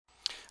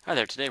Hi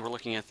there, today we're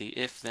looking at the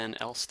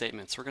if-then-else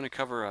statements. We're going to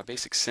cover a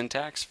basic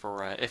syntax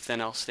for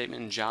if-then-else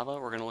statement in Java.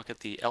 We're going to look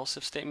at the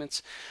else-if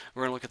statements.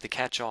 We're going to look at the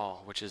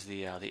catch-all, which is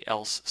the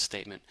else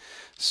statement.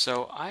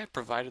 So I have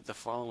provided the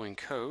following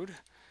code.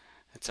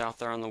 It's out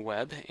there on the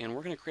web, and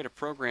we're going to create a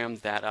program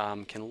that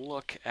can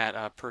look at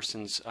a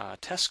person's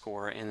test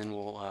score, and then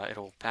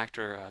it'll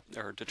factor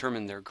or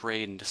determine their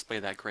grade and display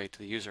that grade to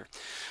the user.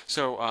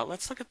 So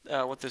let's look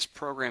at what this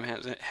program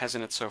has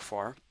in it so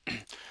far.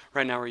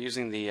 Right now we're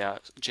using the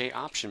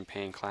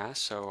JOptionPane class,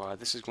 so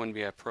this is going to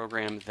be a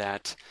program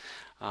that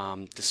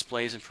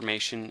displays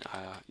information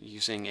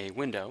using a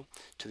window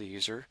to the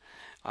user.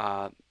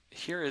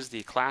 Here is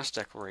the class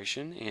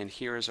declaration, and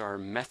here is our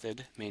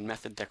main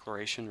method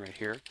declaration right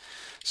here.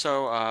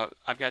 So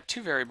I've got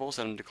two variables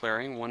that I'm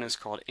declaring. One is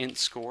called int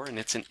score, and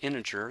it's an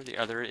integer. The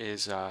other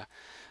is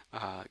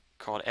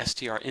called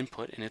str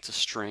input, and it's a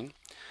string.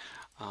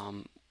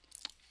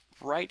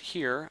 Right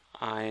here,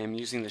 I am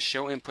using the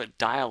show input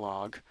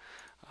dialog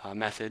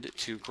method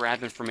to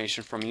grab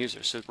information from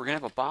users. So we're going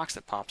to have a box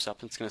that pops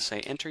up and it's going to say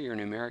enter your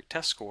numeric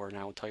test score, and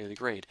I will tell you the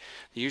grade.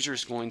 The user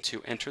is going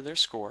to enter their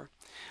score.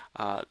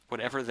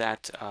 Whatever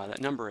that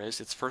number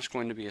is, it's first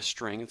going to be a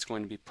string. It's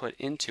going to be put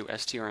into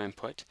str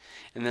input,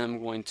 and then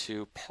I'm going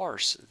to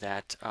parse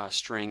that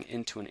string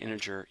into an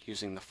integer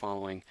using the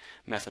following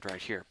method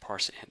right here,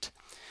 parse int.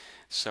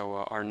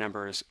 So our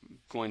number is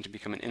going to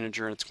become an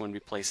integer, and it's going to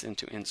be placed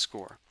into int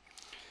score.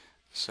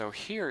 So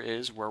here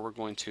is where we're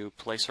going to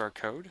place our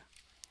code.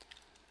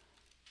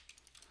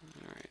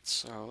 Alright,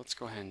 so let's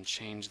go ahead and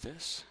change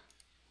this.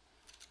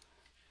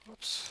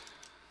 Whoops,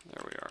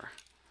 there we are.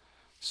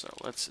 So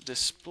let's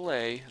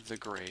display the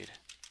grade.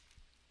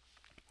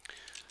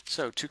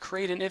 So to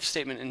create an if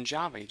statement in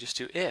Java, you just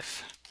do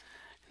if,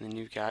 and then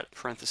you've got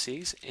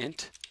parentheses,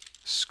 int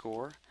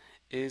score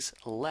is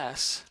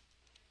less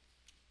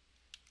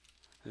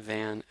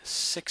than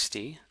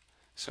 60.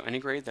 So any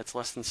grade that's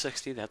less than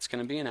 60, that's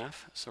going to be an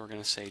F. So we're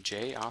going to say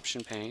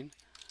JOptionPane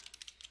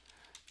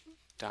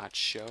dot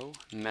show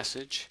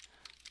message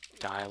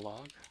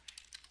dialog,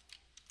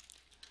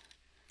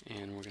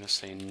 and we're going to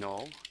say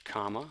null,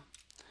 comma,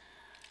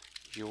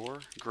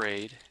 your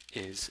grade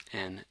is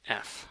an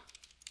F.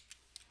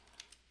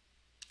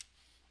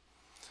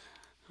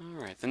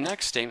 Alright, the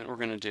next statement we're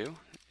going to do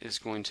is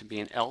going to be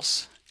an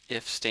else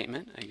if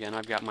statement. Again,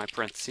 I've got my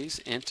parentheses,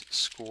 int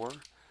score,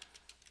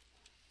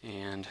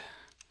 and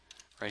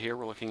right here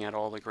we're looking at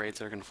all the grades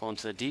that are going to fall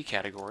into the D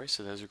category,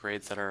 so those are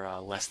grades that are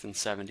less than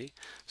 70.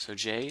 So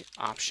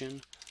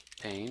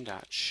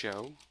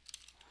JOptionPane.show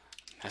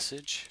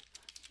message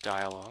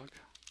dialog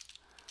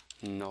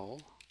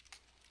null,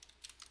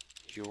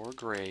 your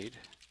grade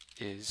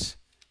is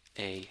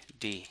a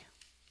D.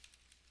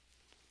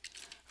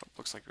 Oh,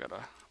 looks like we got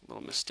a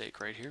little mistake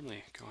right here. Let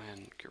me go ahead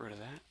and get rid of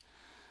that.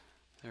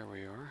 There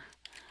we are.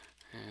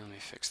 And let me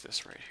fix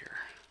this right here.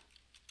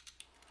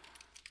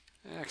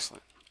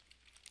 Excellent.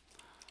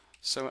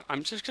 So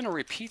I'm just going to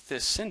repeat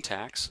this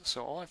syntax.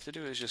 So all I have to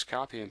do is just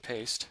copy and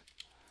paste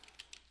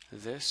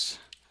this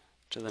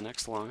to the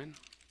next line.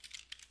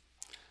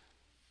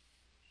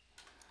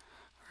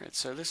 Alright,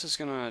 so this is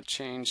going to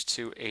change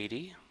to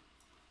 80.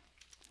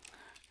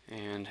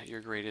 And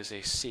your grade is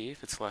a C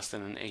if it's less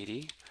than an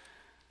 80.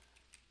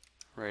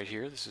 Right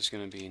here, this is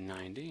going to be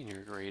 90, and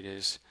your grade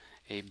is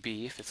a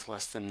B if it's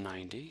less than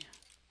 90.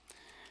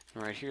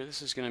 And right here,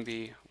 this is going to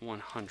be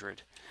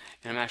 100.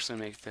 And I'm actually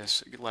going to make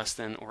this less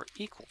than or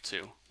equal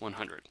to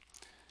 100.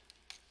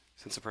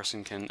 Since a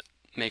person can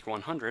make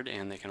 100,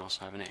 and they can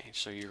also have an A.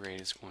 So your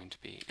grade is going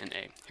to be an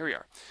A. Here we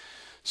are.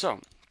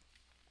 So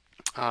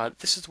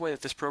this is the way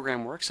that this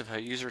program works. If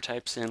a user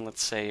types in,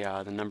 let's say,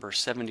 the number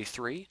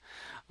 73,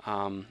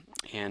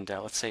 and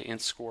let's say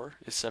int score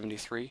is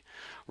 73,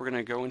 we're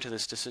going to go into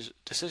this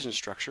decision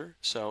structure.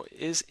 So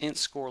is int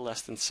score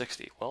less than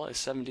 60? Well, is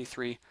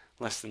 73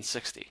 less than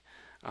 60?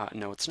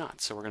 No, it's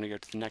not. So we're going to go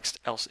to the next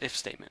else if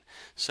statement.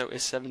 So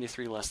is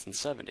 73 less than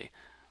 70?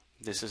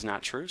 This is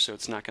not true, so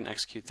it's not going to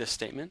execute this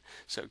statement.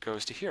 So it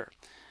goes to here.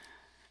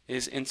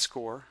 Is int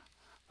score,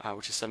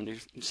 which is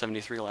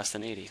 73 less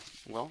than 80?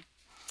 Well,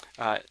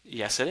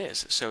 yes, it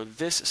is. So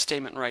this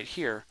statement right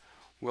here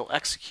will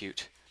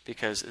execute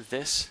because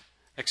this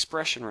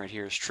expression right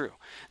here is true.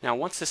 Now,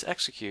 once this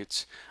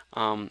executes,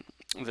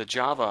 the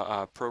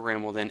Java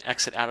program will then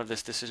exit out of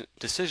this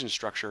decision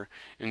structure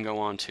and go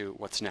on to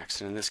what's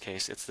next. And in this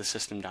case, it's the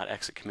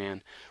system.exit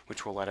command,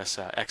 which will let us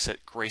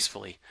exit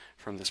gracefully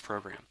from this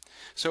program.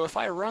 So if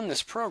I run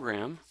this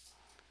program,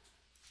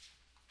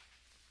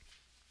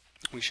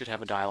 we should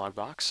have a dialog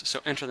box.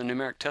 So enter the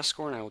numeric test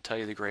score, and I will tell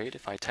you the grade.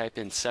 If I type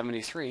in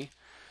 73,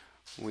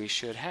 we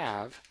should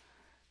have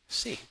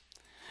C.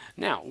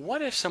 Now,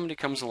 what if somebody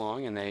comes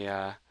along and they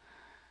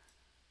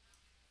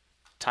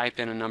type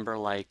in a number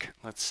like,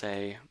 let's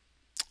say,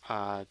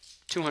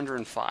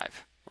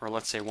 205, or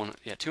let's say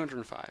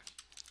 205.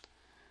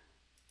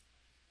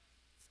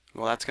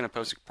 Well, that's going to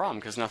pose a problem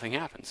because nothing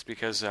happens,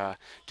 because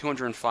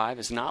 205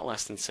 is not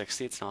less than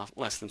 60, it's not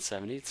less than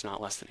 70, it's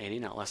not less than 80,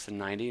 not less than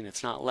 90, and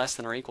it's not less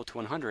than or equal to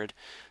 100,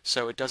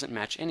 so it doesn't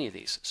match any of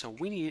these. So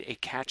we need a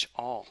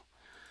catch-all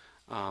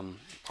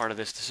part of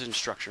this decision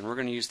structure, and we're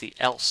going to use the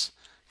else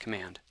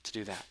command to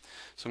do that.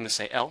 So I'm going to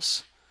say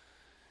else,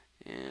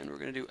 and we're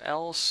going to do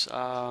else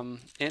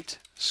int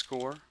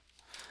score.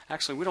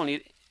 Actually, we don't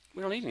need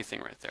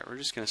anything right there. We're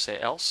just going to say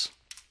else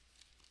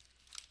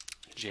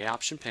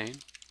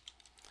jOptionPane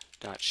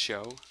dot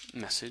show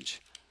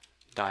message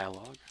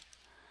dialog,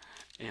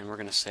 and we're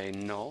going to say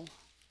null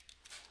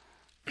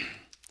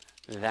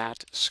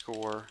that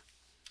score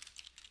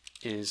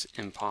is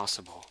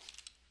impossible.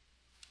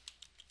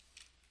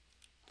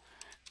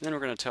 And then we're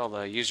going to tell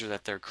the user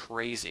that they're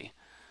crazy.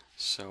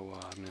 So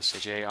I'm going to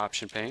say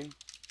jOptionPane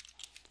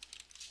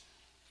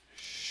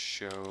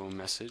show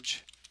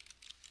message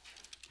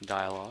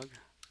dialog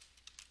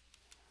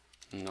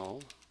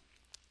null.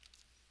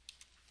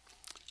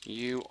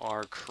 You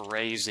are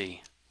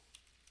crazy.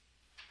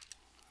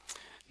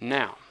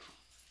 Now,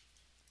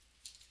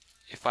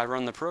 if I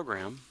run the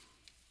program,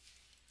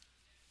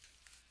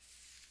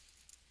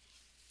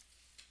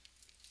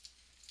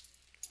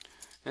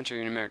 enter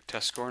your numeric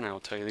test score, and I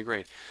will tell you the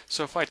grade.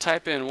 So if I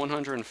type in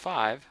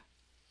 105,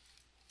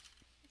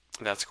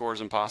 that score is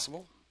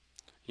impossible.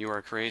 You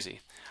are crazy.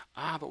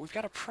 But we've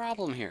got a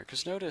problem here,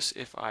 because notice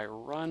if I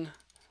run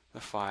the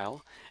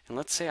file, and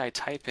let's say I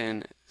type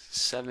in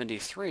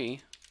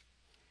 73,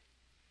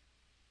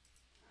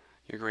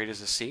 your grade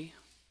is a C.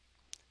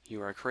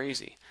 You are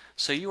crazy.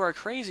 So you are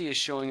crazy is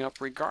showing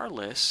up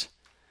regardless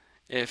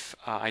if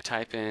I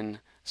type in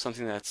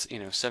something that's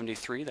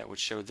 73, that would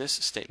show this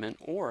statement,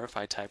 or if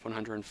I type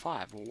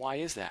 105. Well, why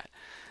is that?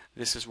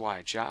 This is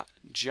why.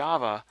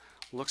 Java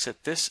looks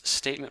at this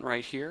statement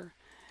right here,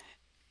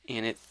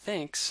 and it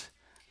thinks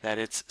that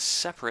it's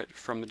separate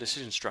from the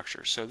decision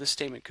structure. So this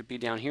statement could be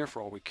down here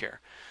for all we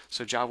care.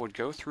 So Java would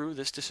go through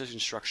this decision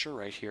structure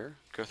right here,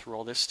 go through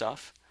all this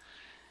stuff,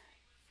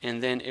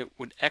 and then it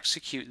would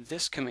execute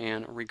this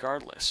command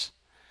regardless.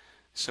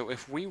 So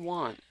if we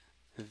want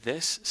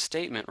this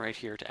statement right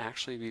here to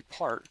actually be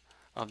part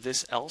of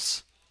this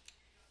else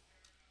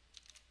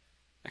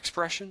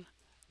expression,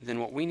 then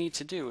what we need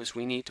to do is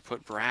we need to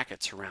put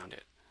brackets around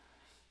it.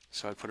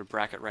 So I put a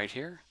bracket right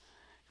here,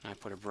 and I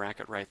put a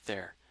bracket right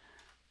there.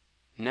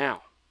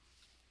 Now,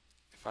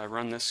 if I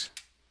run this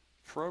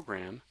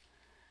program,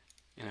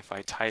 and if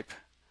I type,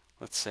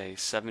 let's say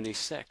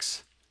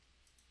 76,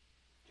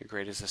 your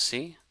grade is a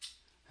C,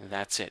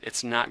 that's it.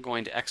 It's not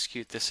going to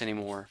execute this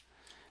anymore,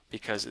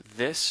 because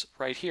this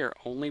right here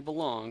only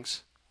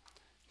belongs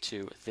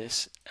to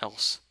this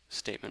else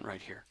statement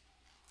right here.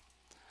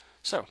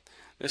 So,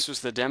 this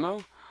was the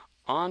demo.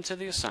 On to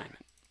the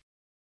assignment.